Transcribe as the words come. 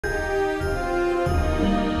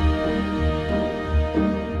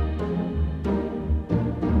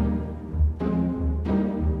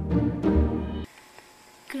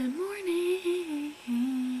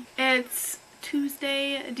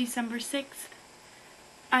December 6th.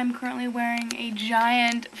 I'm currently wearing a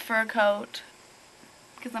giant fur coat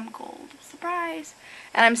because I'm cold. Surprise!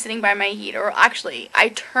 And I'm sitting by my heater. Or actually, I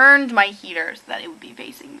turned my heater so that it would be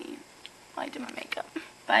facing me while I did my makeup.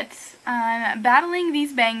 But I'm battling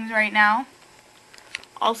these bangs right now.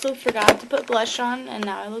 Also forgot to put blush on, and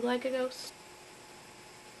now I look like a ghost.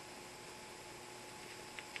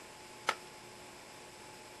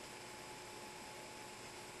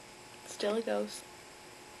 Still a ghost.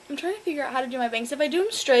 I'm trying to figure out how to do my bangs. If I do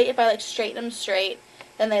them straight, if I like straighten them straight,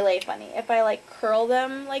 then they lay funny. If I like curl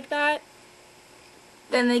them like that,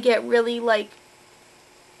 then they get really like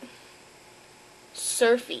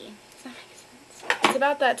surfy. Does that make sense? It's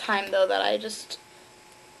about that time though that I just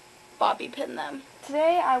bobby pin them.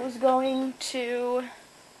 Today I was going to...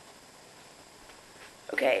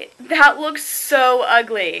 Okay, that looks so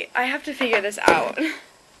ugly. I have to figure this out.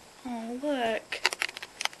 Oh, look.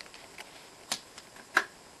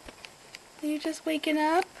 Are you just waking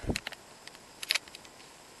up?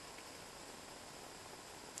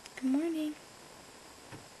 Good morning.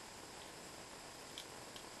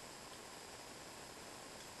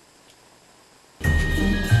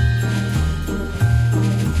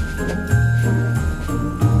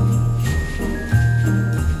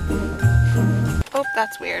 Oh,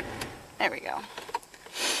 that's weird. There we go.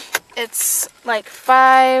 It's like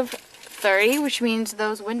 5:30, which means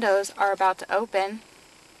those windows are about to open.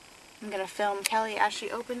 I'm gonna film Kelly as she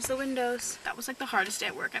opens the windows. That was like the hardest day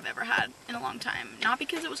at work I've ever had in a long time. Not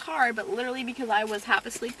because it was hard, but literally because I was half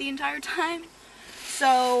asleep the entire time.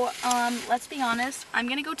 So, let's be honest. I'm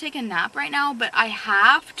gonna go take a nap right now, but I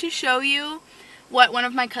have to show you what one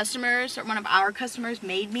of my customers, or one of our customers,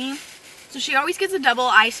 made me. So she always gets a double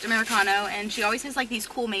iced Americano, and she always has like these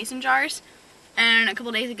cool mason jars. And a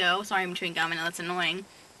couple days ago, sorry I'm chewing gum, I know that's annoying.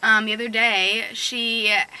 The other day, she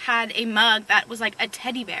had a mug that was like a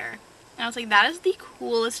teddy bear. And I was like, that is the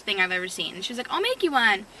coolest thing I've ever seen. And she was like, I'll make you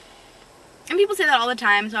one. And people say that all the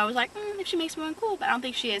time, so I was like, if she makes me one, cool, but I don't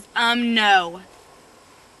think she is. No.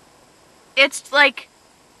 It's like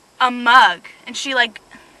a mug. And she like...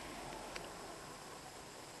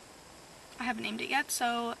 I haven't named it yet,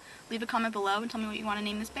 so leave a comment below and tell me what you want to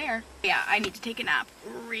name this bear. Yeah, I need to take a nap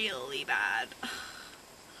really bad.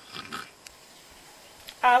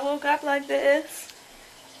 I woke up like this.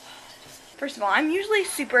 First of all, I'm usually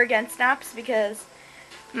super against naps because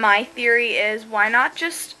my theory is why not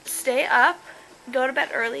just stay up, go to bed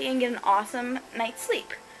early, and get an awesome night's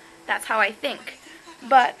sleep. That's how I think.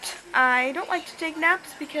 But I don't like to take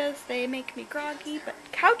naps because they make me groggy. But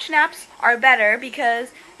couch naps are better because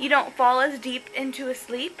you don't fall as deep into a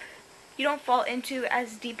sleep. You don't fall into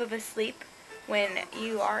as deep of a sleep when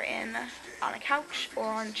you are on a couch or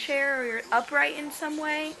on a chair or you're upright in some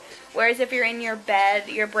way. Whereas if you're in your bed,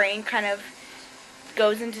 your brain kind of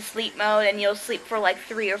goes into sleep mode and you'll sleep for like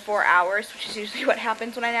 3 or 4 hours, which is usually what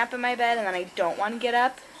happens when I nap in my bed, and then I don't want to get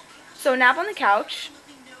up. So nap on the couch,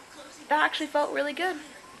 that actually felt really good.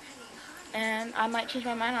 And I might change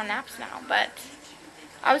my mind on naps now, but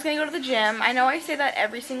I was going to go to the gym. I know I say that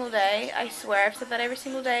every single day. I swear I've said that every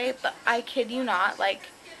single day, but I kid you not, like,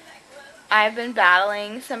 I've been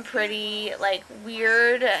battling some pretty, like,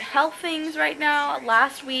 weird health things right now.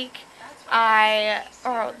 Last week,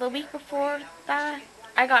 or the week before that,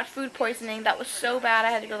 I got food poisoning. That was so bad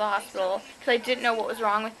I had to go to the hospital because I didn't know what was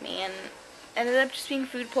wrong with me, and ended up just being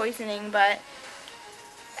food poisoning. But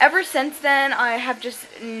ever since then, I have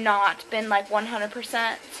just not been like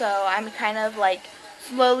 100%, so I'm kind of like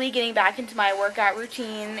slowly getting back into my workout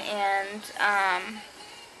routine. And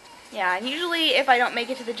yeah, usually if I don't make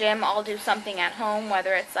it to the gym, I'll do something at home,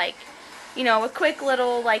 whether it's like, you know, a quick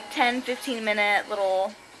little like 10-15 minute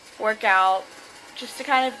little workout just to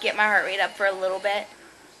kind of get my heart rate up for a little bit.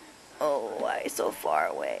 Oh, why so far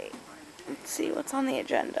away? Let's see what's on the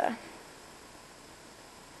agenda.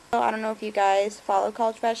 I don't know if you guys follow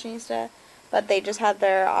College Fashionista, but they just had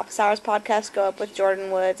their Office Hours podcast go up with Jordan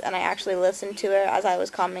Woods, and I actually listened to it as I was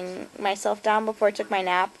calming myself down before I took my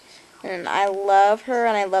nap. And I love her,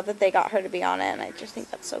 and I love that they got her to be on it, and I just think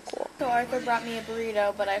that's so cool. So Arthur brought me a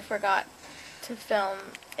burrito, but I forgot to film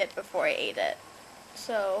it before I ate it.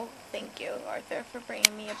 So thank you, Arthur, for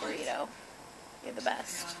bringing me a burrito. You're the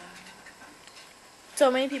best. So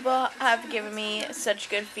many people have given me such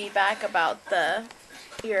good feedback about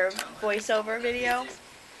your voiceover video.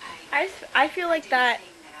 I feel like that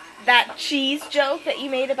cheese joke that you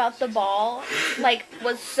made about the ball, like,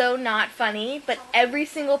 was so not funny, but every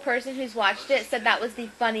single person who's watched it said that was the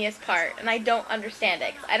funniest part, and I don't understand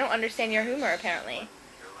it, 'cause I don't understand your humor, apparently.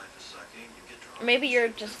 Or maybe you're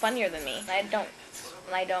just funnier than me, and I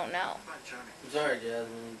don't know. I'm sorry,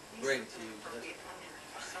 Jasmine. Bring it to you.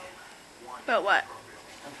 But what?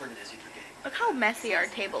 Look how messy our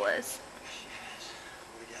table is.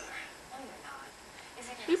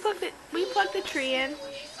 We plug the tree in.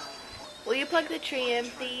 Will you plug the tree in,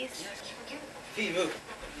 please? Fee, move.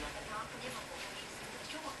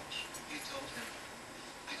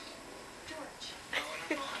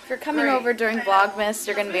 If you're coming over during Vlogmas,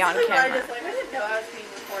 you're going to be on camera.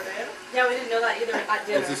 Yeah, we didn't know that either at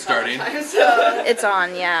dinner. Is it starting? It's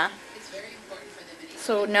on, yeah.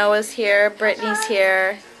 So Noah's here, Brittany's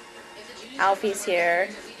here, Alfie's here,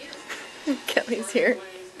 Kelly's here.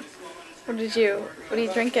 What are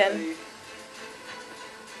you drinking?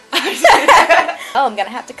 Oh, I'm going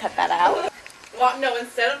to have to cut that out. Well, no,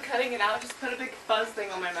 instead of cutting it out, just put a big fuzz thing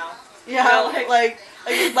on my mouth. Yeah, You know, like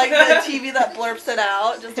the TV that blurps it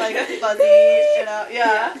out, just like fuzzy it out.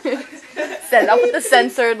 Yeah. I'll put the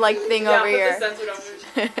censored thing over put here. the censored over.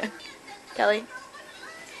 Kelly,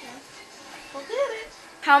 We'll get it.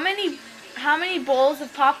 how many bowls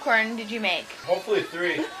of popcorn did you make? Hopefully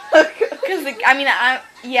 3. Because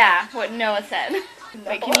yeah, what Noah said.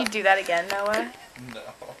 Wait, can you do that again, Noah? No.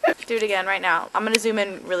 Do it again right now. I'm gonna zoom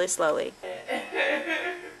in really slowly.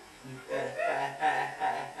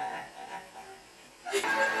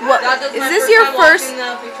 What is this your first?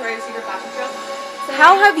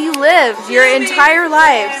 How have you lived your entire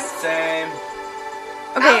lives? Same.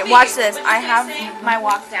 Okay, watch this. I have my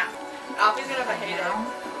walk down. Alfie's gonna have a hater.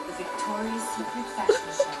 The Victoria's Secret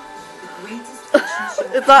fashion show. The greatest fashion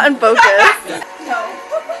show. It's not in focus.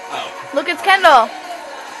 Oh. Look, it's Kendall.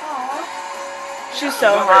 She's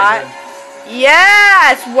so hot.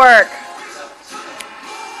 Yes, work.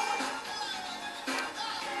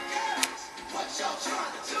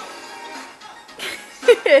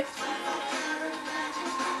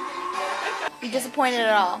 You disappointed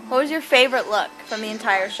at all? What was your favorite look from the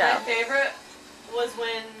entire show? My favorite was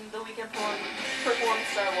when The Weeknd performed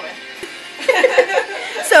Starboy.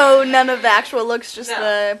 So none of the actual looks, just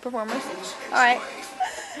the performers? Alright.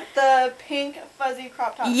 The pink fuzzy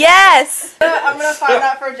crop top. Yes! I'm gonna find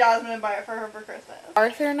that for Jasmine and buy it for her for Christmas.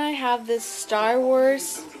 Arthur and I have this Star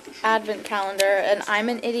Wars advent calendar, and I'm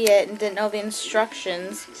an idiot and didn't know the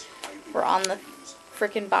instructions were on the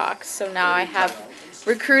freaking box. So now I have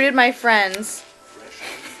recruited my friends.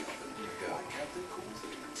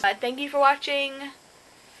 Thank you for watching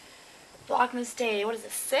Vlogmas Day, what is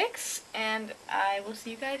it, 6? And I will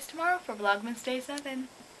see you guys tomorrow for Vlogmas Day 7.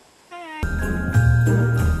 Bye!